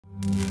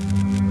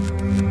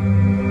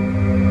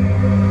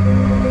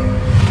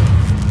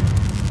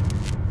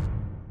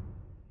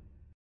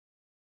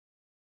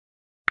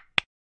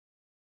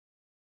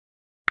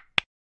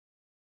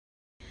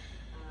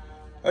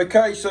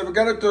Okay, so we're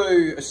going to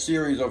do a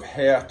series of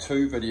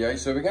how-to videos.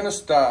 So we're going to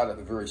start at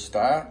the very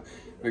start.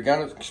 We're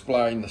going to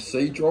explain the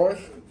C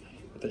drive,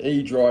 the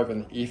E drive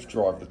and the F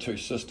drive, the two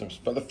systems.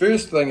 But the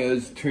first thing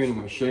is turning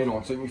the machine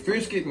on. So when you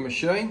first get the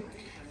machine,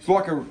 it's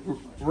like a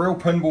real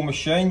pinball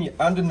machine.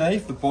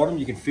 Underneath the bottom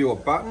you can feel a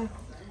button.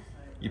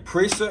 You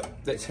press it,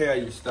 that's how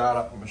you start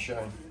up the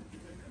machine.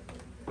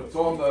 It's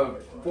on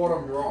the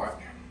bottom right.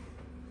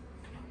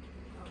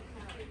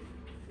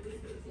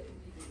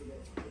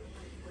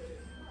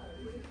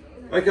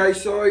 Okay,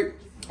 so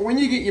when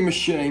you get your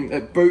machine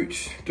at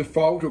boot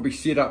default, it'll be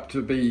set up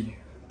to be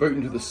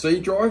booting to the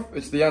C drive.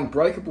 It's the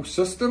unbreakable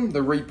system,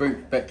 the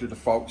reboot back to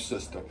default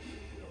system.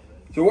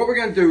 So what we're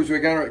going to do is we're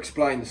going to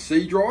explain the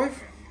C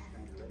drive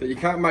that you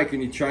can't make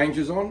any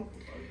changes on.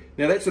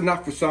 Now that's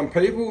enough for some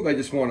people. They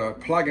just want to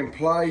plug and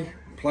play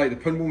the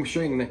pinball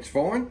machine, and that's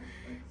fine.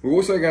 We're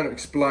also going to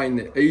explain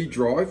the E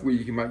drive where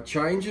you can make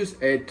changes,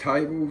 add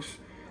tables,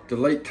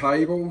 delete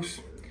tables,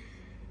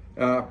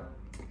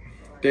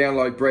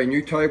 download brand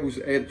new tables,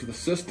 add it to the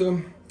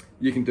system.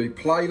 You can do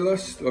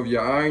playlists of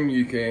your own,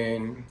 you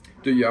can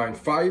do your own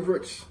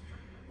favourites,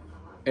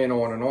 and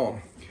on and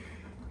on.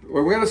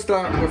 Well, we're going to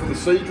start with the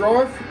C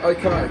drive.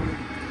 Okay,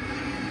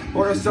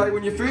 like I say,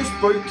 when you first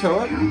boot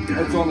to it,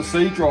 it's on the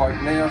C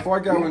drive. Now if I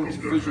go into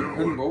Visual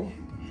Pinball,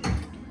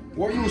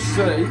 what you'll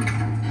see,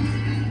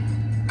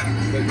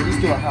 we'll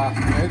just do a half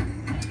minute.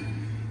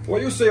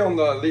 What you'll see on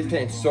the left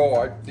hand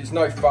side, there's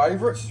no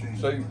favourites,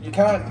 so you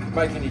can't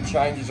make any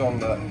changes on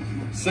the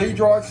C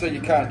drive, so you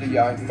can't do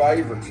your own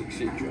favourites,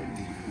 etc.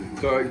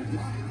 So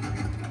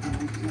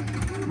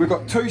we've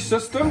got two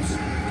systems.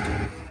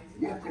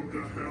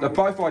 They're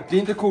both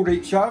identical to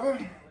each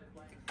other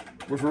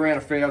with around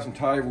 1,000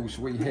 tables.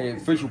 We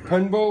have Visual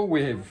Pinball,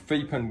 we have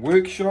V-Pin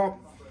Workshop,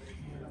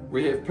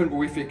 we have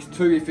Pinball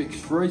FX2,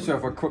 FX3. So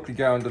if I quickly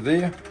go into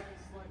there,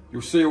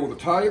 you'll see all the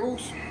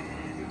tables.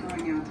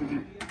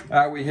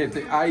 We have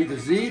the A to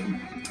Z,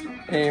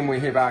 and we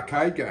have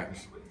arcade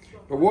games.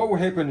 But what will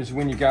happen is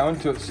when you go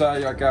into it,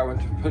 say I go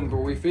into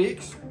Pinball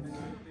FX,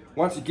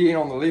 once again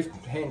on the left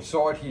hand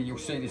side here you'll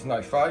see there's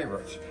no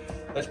favourites.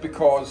 That's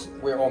because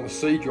we're on the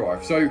C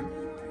drive. So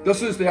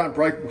this is the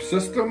unbreakable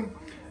system.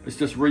 It's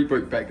just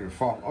reboot back to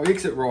default. I'll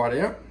exit right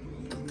out.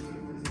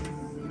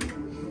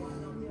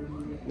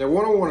 Now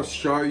what I want to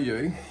show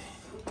you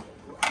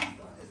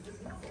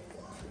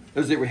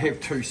is that we have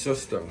two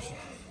systems.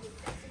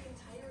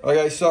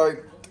 Okay, so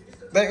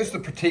that is the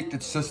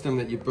protected system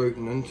that you're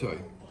booting into.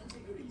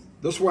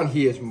 This one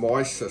here is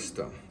my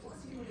system.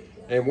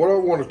 And what I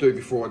want to do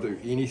before I do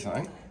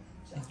anything,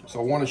 is I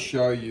want to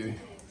show you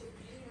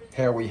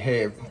how we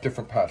have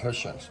different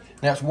partitions.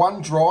 Now it's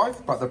one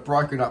drive, but they're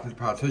broken up into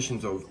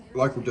partitions of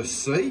local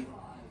disk C,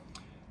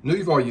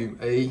 new volume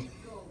E,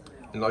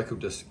 and local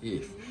disk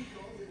F.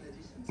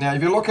 Now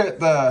if you look at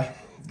the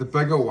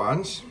bigger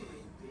ones,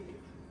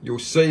 you'll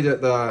see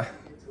that they're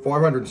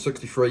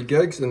 563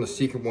 gigs and the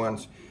second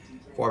one's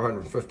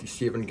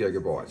 557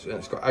 gigabytes, and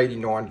it's got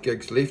 89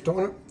 gigs left on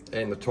it.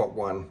 And the top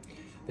one,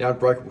 the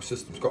unbreakable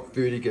system's got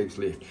 30 gigs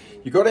left.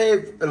 You've got to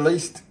have at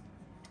least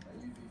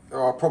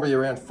probably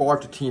around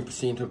 5 to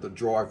 10% of the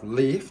drive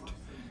left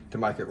to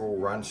make it all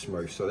run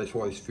smooth. So that's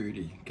why there's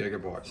 30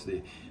 gigabytes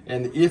there.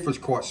 And the F is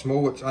quite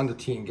small, it's under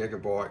 10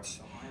 gigabytes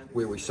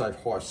where we save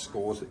high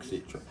scores,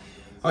 etc.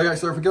 Okay,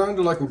 so if we go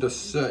into local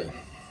disk C,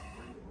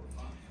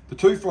 the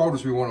two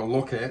folders we want to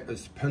look at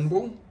is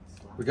Pinball.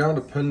 We go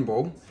into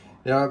Pinball.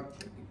 Now,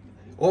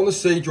 on the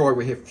C drive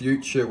we have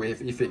Future, we have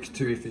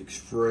FX2,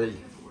 FX3,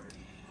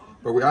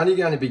 but we're only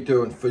going to be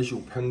doing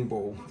Visual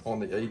Pinball on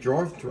the E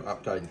drive to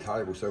update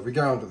tables. So if we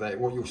go into that,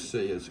 what you'll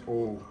see is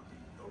all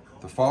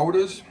the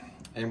folders,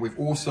 and we've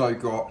also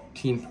got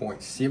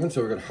 10.7,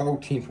 so we've got a whole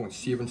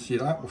 10.7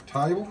 set up with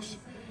tables.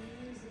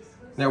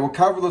 Now we'll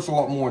cover this a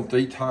lot more in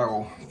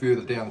detail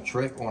further down the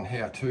track on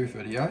how-to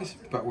videos,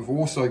 but we've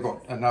also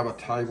got another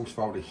tables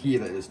folder here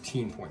that is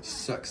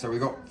 10.6. So we've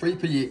got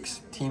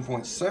 3PX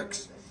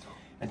 10.6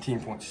 and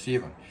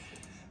 10.7.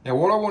 Now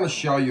what I want to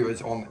show you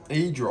is on the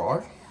E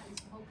drive.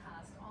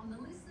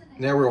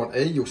 Now we're on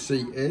E, you'll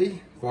see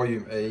E,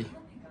 volume E,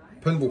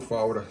 pinball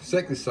folder,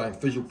 exactly the same,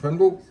 Visual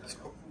Pinball, it's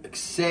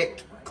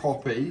exact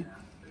copy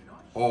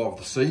of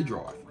the C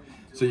drive.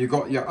 So you've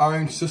got your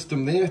own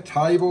system there,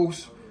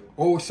 tables,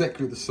 all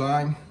exactly the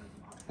same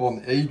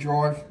on the E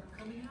drive,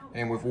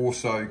 and we've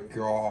also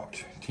got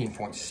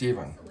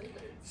 10.7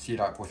 set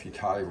up with your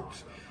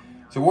tables.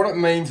 So what it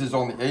means is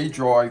on the E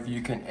drive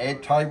you can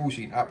add tables,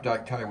 you can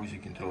update tables, you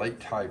can delete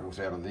tables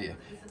out of there.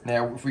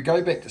 Now if we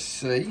go back to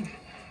C,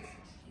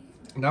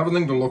 another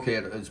thing to look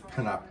at is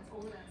Pin-Up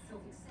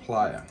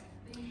Player.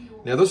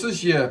 Now this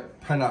is your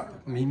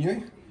Pin-Up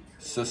menu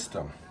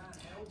system.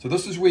 So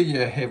this is where you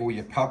have all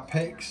your pub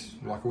packs,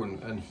 like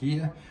in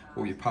here,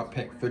 all your pub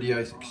pack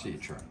videos,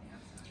 etc.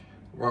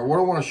 Right, what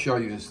I want to show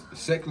you is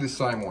exactly the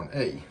same on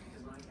E,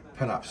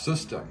 Pin-Up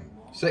system.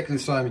 Exactly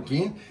the same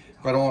again.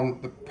 But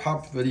on the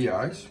pub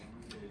videos,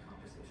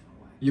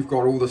 you've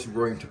got all this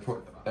room to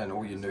put in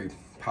all your new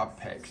pub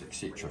packs,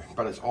 etc.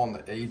 But it's on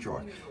the E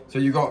drive. So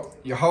you've got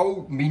your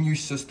whole menu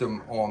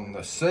system on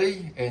the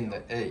C and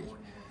the E.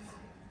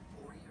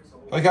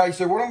 Okay,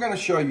 so what I'm going to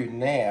show you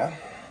now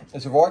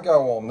is if I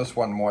go on this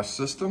one, my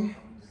system.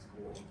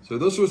 So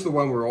this was the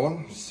one we're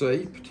on,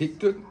 C,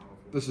 protected.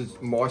 This is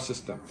my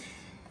system.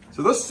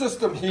 So this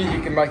system here,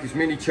 you can make as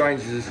many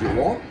changes as you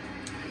want.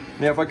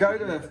 Now if I go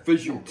to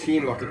visual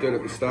 10 like I did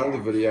at the start of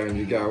the video and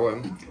you go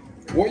in,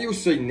 what you'll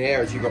see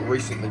now is you've got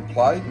recently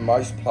played,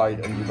 most played,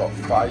 and you've got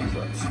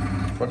favourites.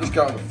 If I just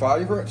go into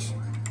favourites,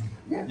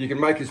 you can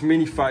make as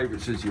many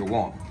favourites as you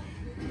want.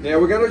 Now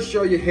we're going to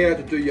show you how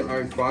to do your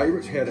own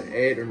favourites, how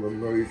to add and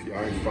remove your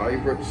own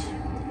favourites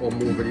on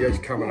more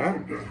videos coming up.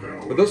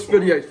 But this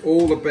video is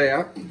all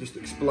about just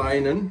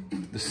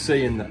explaining the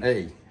C and the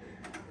E.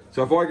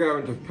 So if I go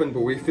into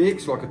Pinball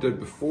FX like I did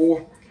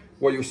before,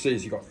 what you'll see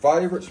is you've got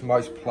favourites,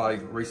 most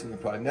played, recently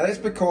played. Now that's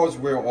because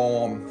we're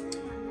on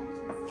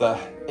the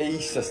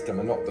E system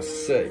and not the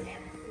C.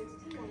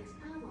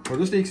 I'll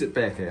just exit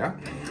back out.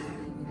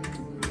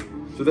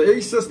 So the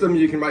E system,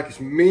 you can make as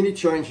many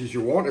changes as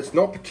you want. It's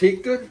not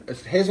protected.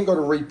 It hasn't got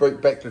to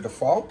reboot back to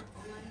default.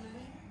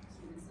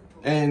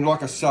 And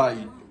like I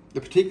say,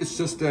 the protected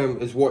system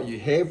is what you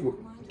have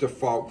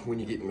default when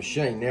you get the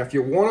machine. Now, if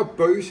you want to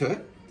boot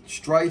it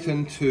straight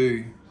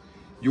into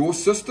your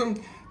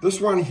system, this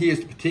one here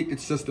is the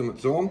protected system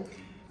it's on.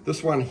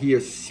 This one here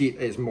is set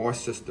as my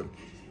system.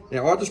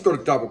 Now, I just got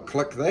to double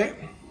click that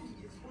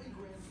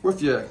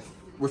with your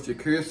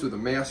cursor, the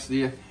mouse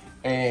there.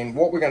 And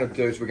what we're going to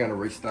do is we're going to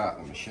restart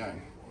the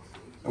machine.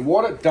 And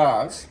what it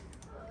does,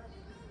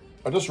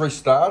 I just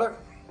restart it.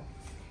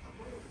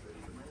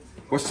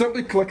 By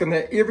simply clicking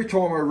that, every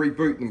time I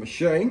reboot the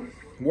machine,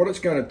 what it's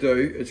going to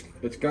do is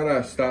it's going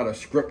to start a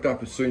script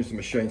up as soon as the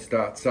machine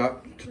starts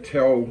up to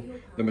tell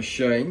the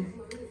machine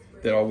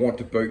that I want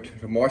to boot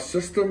to my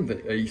system,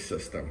 the E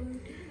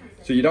system.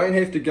 So you don't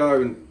have to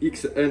go and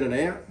exit in and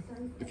out.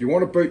 If you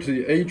want to boot to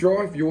the E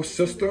drive, your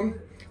system,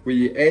 where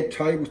you add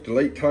tables,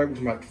 delete tables,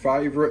 make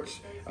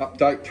favourites,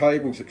 update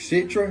tables,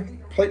 etc.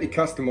 Completely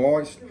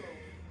customised.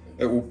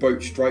 It will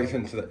boot straight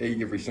into the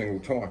E every single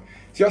time.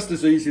 Just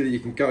as easy that you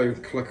can go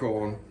and click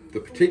on the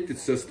protected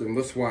system,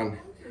 this one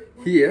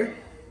here,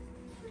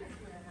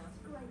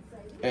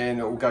 and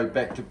it will go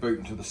back to boot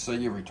into the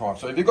C every time.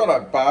 So if you've got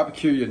a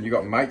barbecue and you've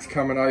got mates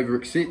coming over,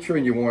 etc.,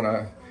 and you want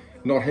to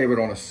not have it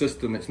on a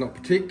system that's not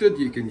protected,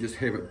 you can just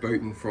have it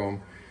booting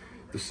from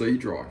the C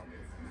drive.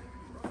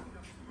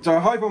 So I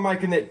hope I'm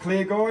making that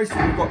clear, guys.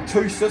 We've got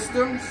two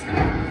systems.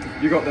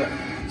 You've got the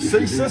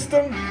C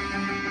system.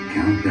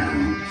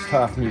 Just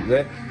half mute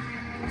that.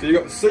 So you've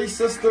got the C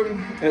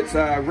system, it's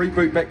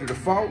reboot back to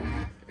default,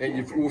 and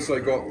you've also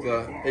got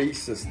the E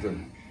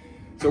system.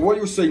 So what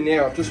you'll see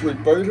now, I've just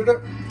rebooted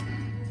it.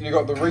 You've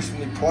got the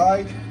recently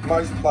played,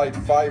 most played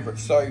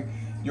favourites. So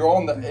you're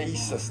on the E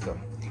system.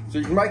 So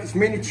you can make as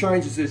many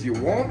changes as you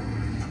want.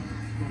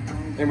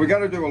 And we're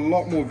going to do a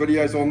lot more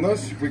videos on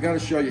this. We're going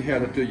to show you how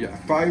to do your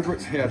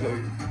favourites, how to,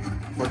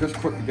 if I just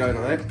quickly go to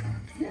that.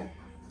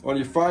 On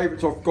your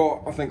favourites, I've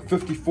got, I think,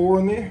 54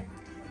 in there.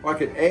 I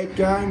can add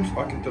games,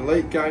 I can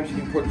delete games, you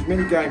can put as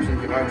many games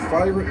in your own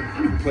favourite,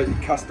 completely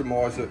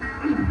customise it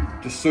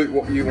to suit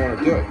what you want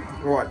to do.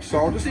 Right, so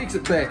I'll just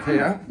exit back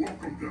here.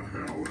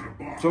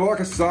 So like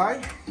I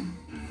say,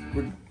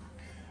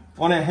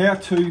 on our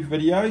how-to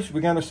videos,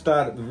 we're going to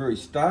start at the very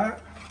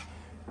start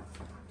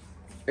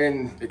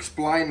and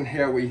explain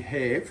how we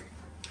have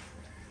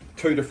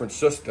two different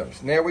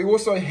systems. Now we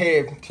also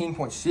have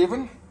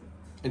 10.7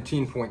 and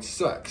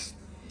 10.6.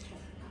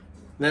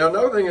 Now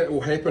another thing that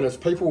will happen is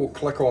people will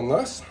click on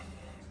this,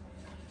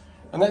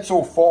 and that's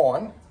all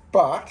fine,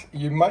 but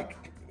you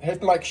have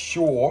to make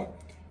sure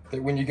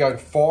that when you go to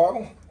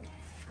File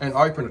and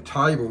open a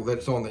table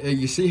that's on the E,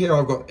 you see how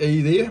I've got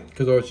E there,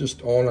 because I was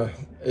just on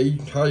a E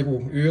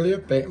table earlier,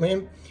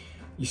 Batman.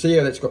 You see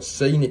how that's got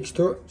C next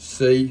to it?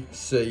 C,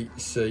 C,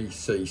 C,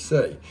 C,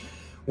 C.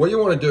 What you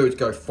want to do is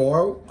go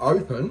File,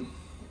 Open,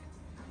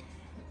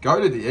 go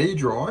to the E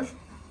drive,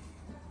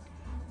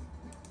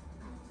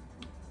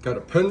 go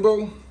to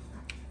Pinball,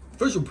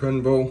 Visual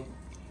Pinball,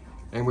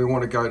 and we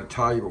want to go to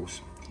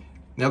Tables.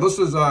 Now this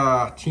is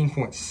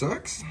 10.6,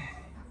 so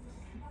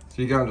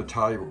you go into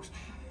Tables.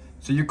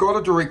 So you've got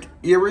to direct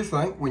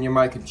everything when you're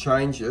making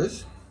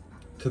changes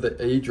to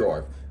the E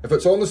drive. If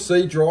it's on the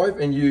C drive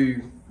and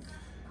you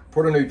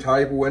put a new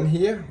table in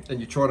here and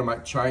you try to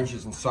make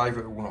changes and save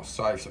it, it will not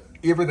save. So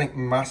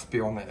everything must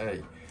be on the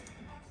E.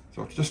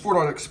 So I just thought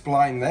I'd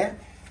explain that.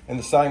 And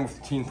the same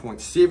with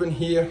 10.7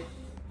 here.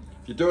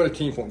 If you're doing a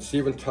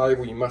 10.7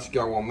 table, you must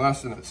go on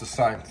this, and it's the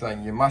same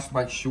thing. You must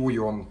make sure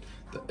you're on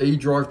the E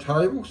drive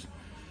tables.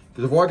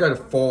 Because if I go to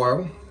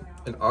File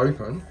and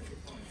Open,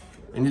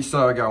 and let's say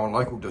I go on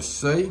Local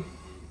Disk C,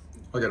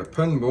 I go to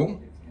Pinball,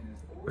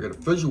 I go to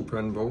Visual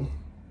Pinball,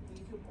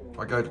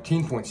 I go to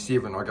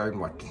 10.7, I go to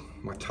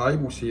my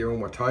tables here, all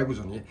my tables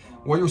on here,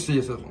 what you'll see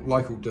is a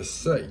Local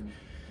Disk C.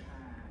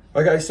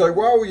 Okay, so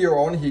while you're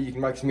on here, you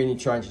can make as many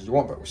changes as you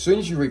want, but as soon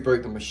as you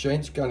reboot the machine,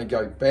 it's going to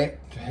go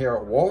back to how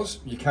it was.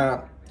 You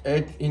can't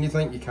add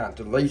anything, you can't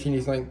delete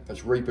anything,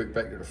 it's reboot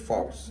back to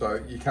default. So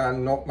you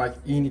cannot make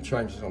any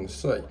changes on the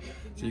C.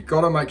 So you've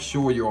got to make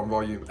sure you're on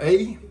volume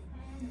E,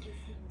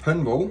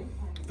 pinball,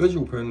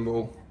 visual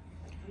pinball,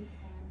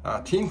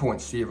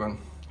 10.7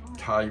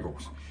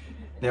 tables.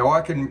 Now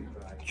I can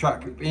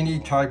chuck any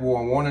table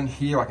I want in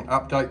here, I can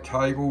update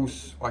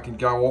tables, I can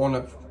go on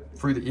it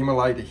through the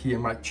emulator here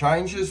and make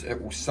changes.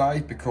 It will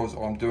save because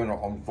I'm doing it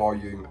on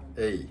volume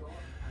E.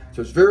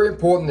 So it's very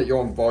important that you're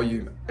on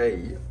volume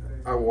E,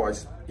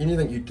 otherwise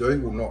anything you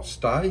do will not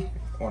stay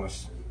on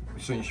as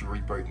soon as you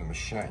reboot the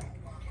machine.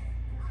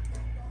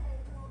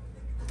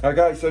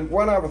 Okay, so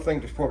one other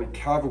thing to probably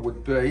cover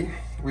would be,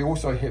 we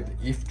also have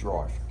the F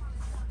drive.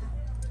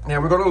 Now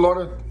we've got a lot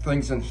of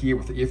things in here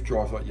with the F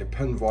drive, like your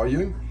pin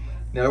volume.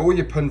 Now all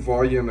your pin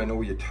volume and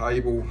all your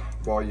table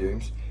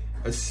volumes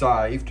is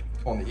saved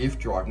on the F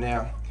drive.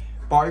 Now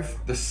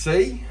both the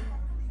C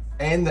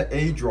and the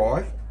E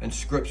drive and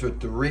scripts are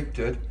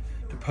directed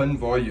to pin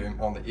volume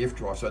on the F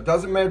drive. So it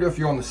doesn't matter if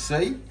you're on the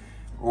C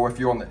or if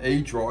you're on the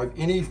E drive,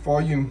 any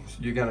volumes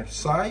you're going to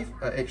save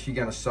are actually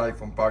going to save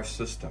from both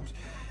systems.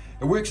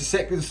 It works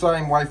exactly the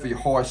same way for your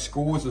high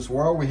scores as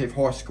well. We have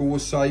high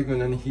scores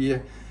saving in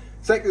here.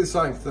 Exactly the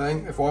same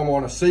thing. If I'm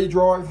on a C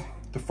drive,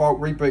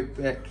 default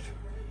reboot back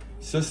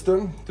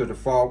system to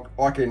default,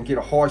 I can get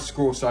a high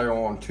score, say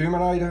on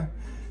Terminator,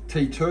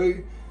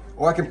 T2.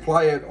 I can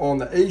play it on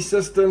the E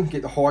system,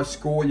 get the high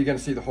score. You're going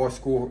to see the high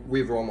score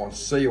whether I'm on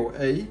C or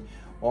E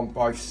on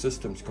both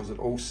systems, because it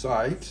all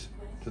saves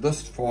to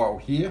this file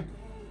here,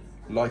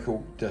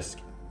 local disk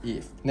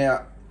F.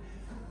 Now,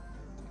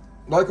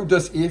 local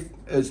disk F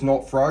is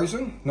not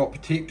frozen, not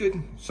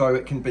protected, so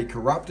it can be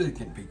corrupted, it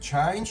can be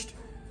changed.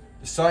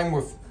 The same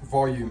with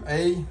volume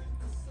E.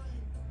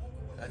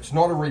 It's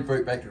not a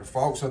reboot back to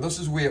default, so this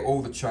is where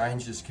all the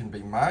changes can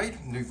be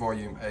made, new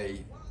volume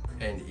E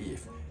and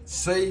F.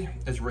 C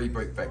is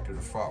reboot back to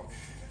default.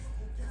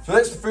 So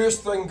that's the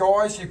first thing,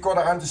 guys. You've got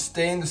to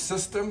understand the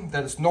system,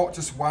 that it's not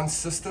just one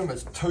system,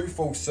 it's two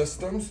full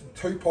systems,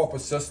 two proper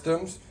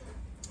systems.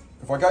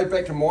 If I go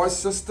back to my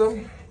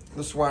system,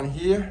 this one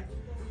here,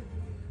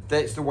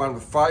 that's the one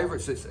with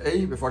favorites, that's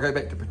E. If I go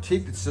back to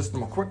protected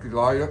system, I'll quickly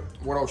load it.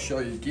 What I'll show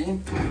you again,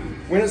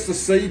 when it's the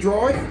C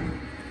drive,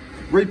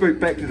 reboot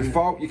back to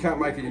default, you can't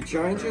make any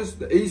changes.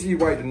 The easy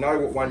way to know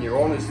what one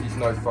you're on is there's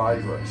no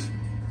favorites.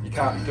 You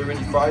can't do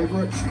any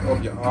favorites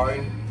of your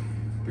own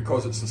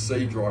because it's the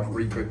C drive,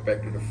 reboot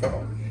back to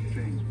default.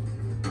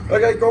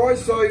 Okay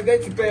guys, so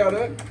that's about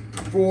it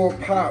for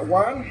part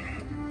one.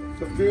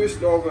 The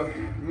first of a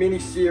mini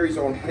series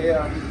on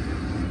how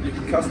you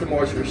can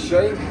customize your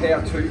machine,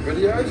 how-to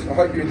videos. I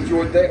hope you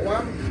enjoyed that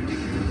one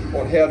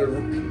on how to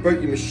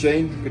boot your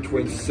machine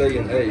between C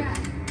and E.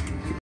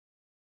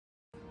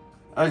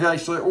 Okay,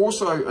 so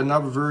also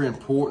another very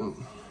important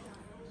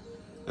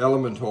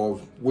element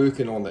of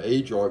working on the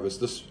E drive is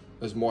this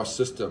is my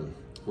system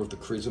with the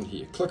crescent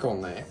here. Click on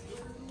that.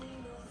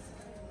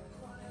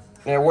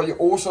 Now what you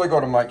also got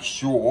to make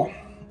sure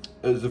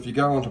is if you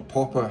go into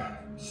Popper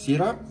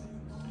Setup,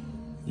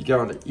 you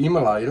go into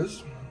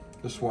Emulators,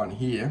 this one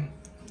here,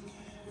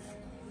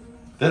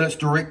 that it's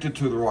directed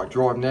to the right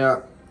drive.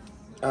 Now,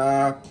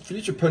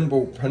 future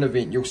pinball pin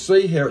event, you'll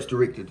see how it's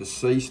directed to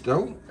C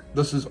still.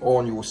 This is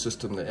on your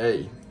system to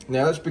E.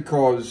 Now that's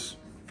because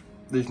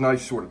there's no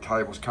sort of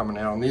tables coming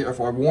out on there. If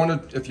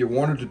you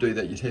wanted to do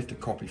that, you'd have to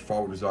copy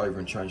folders over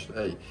and change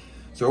to E.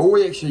 So all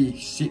we actually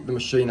set the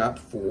machine up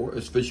for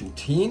is Visual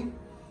 10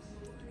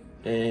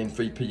 and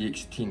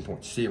VPX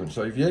 10.7.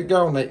 So if you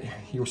go on that,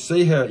 you'll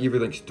see how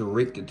everything's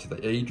directed to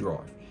the E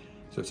drive.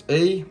 So it's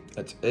E,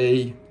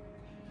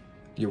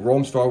 your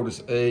ROMs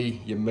folder's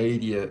E, your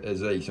media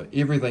is E. So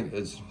everything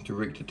is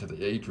directed to the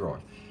E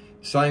drive.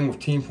 Same with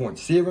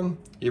 10.7,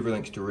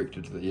 everything's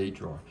directed to the E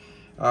drive.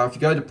 If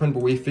you go to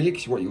Pinball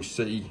FX, what you'll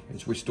see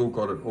is we've still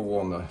got it all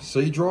on the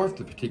C drive,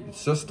 the protected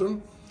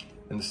system,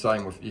 and the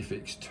same with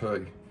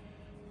FX2,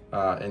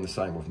 and the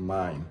same with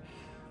main.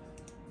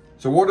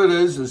 So what it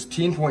is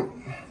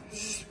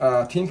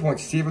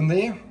 10.7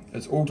 there.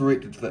 It's all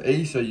directed to the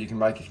E, so you can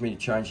make as many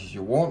changes as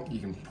you want.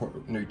 You can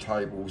put new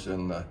tables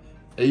in the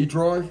E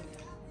drive,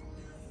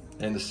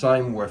 and the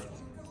same with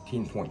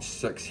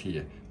 10.6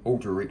 here, all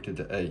directed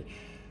to E.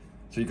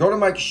 So you've got to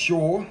make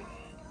sure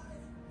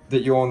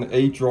that you're on the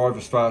E drive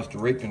as far as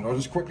directing. I'll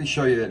just quickly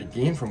show you that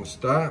again from the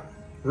start,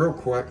 real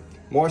quick.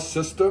 My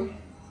system,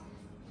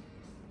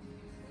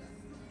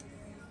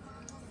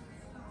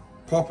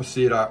 Popper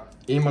Setup,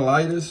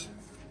 Emulators,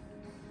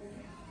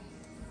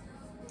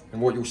 and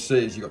what you'll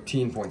see is you've got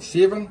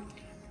 10.7,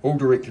 all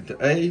directed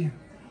to E,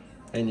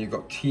 and you've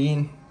got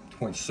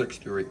 10.6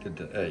 directed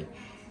to E.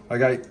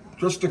 Okay,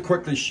 just to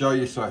quickly show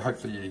you, so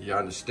hopefully you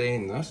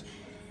understand this,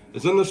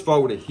 is in this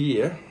folder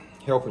here,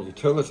 Help and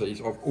Utilities,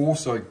 I've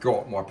also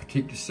got my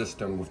protected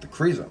system with the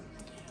crescent.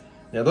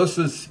 Now this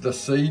is the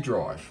C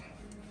drive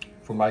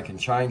for making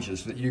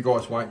changes that you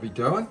guys won't be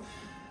doing.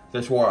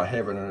 That's why I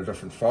have it in a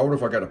different folder.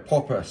 If I go to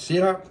Popper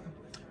Setup,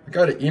 I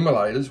go to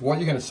Emulators, what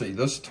you're going to see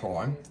this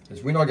time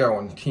is when I go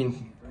on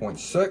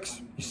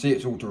 10.6, you see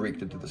it's all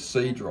directed to the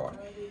C drive.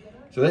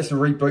 So that's the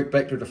reboot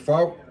back to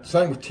default.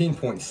 Same with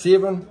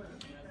 10.7.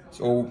 It's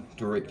all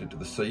directed to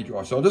the C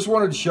drive. So I just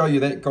wanted to show you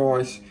that,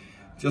 guys,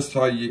 just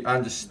so you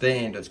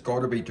understand it's got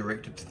to be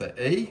directed to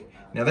the E.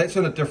 Now that's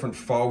in a different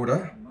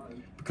folder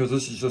because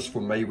this is just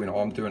for me when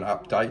I'm doing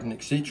updating,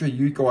 etc.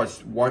 You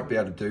guys won't be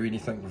able to do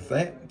anything with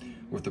that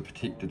with the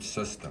protected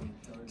system.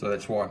 So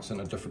that's why it's in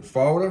a different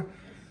folder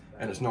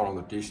and it's not on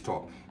the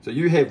desktop. So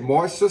you have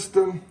my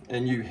system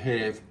and you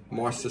have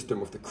my system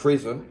with the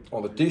crescent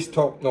on the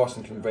desktop, nice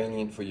and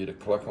convenient for you to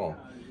click on.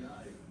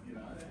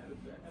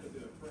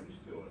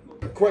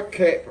 A quick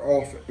cap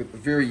off at the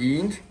very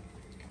end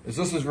is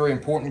this is very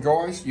important,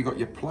 guys. You've got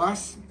your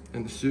plus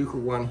and the circle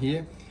one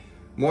here.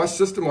 My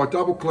system, I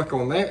double click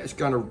on that, it's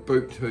going to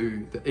boot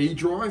to the E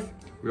drive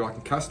where I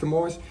can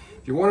customize.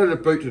 If you wanted to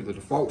boot to the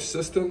default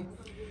system,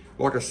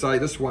 like I say,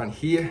 this one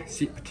here,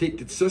 set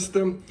protected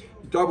system,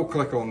 you double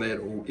click on that,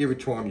 or every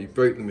time you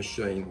boot the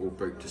machine, it will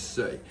boot to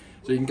C.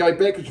 So you can go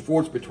backwards and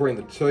forwards between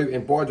the two,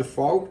 and by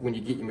default, when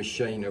you get your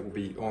machine, it will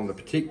be on the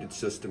protected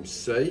system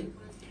C.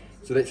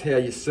 So that's how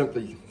you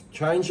simply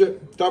change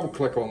it. Double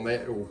click on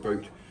that, it will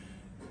boot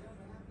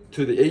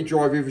to the E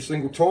drive every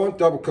single time.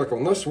 Double click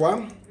on this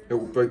one, it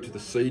will boot to the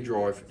C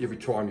drive every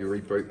time you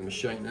reboot the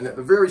machine. And at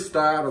the very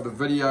start of the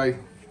video,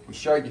 we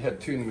showed you how to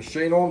turn the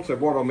machine on. So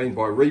what I mean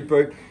by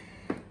reboot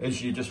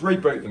is you just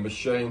reboot the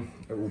machine,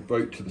 it will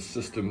boot to the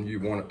system you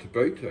want it to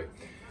boot to.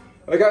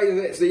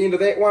 Okay, that's the end of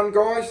that one,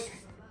 guys.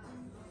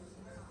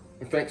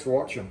 And thanks for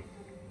watching.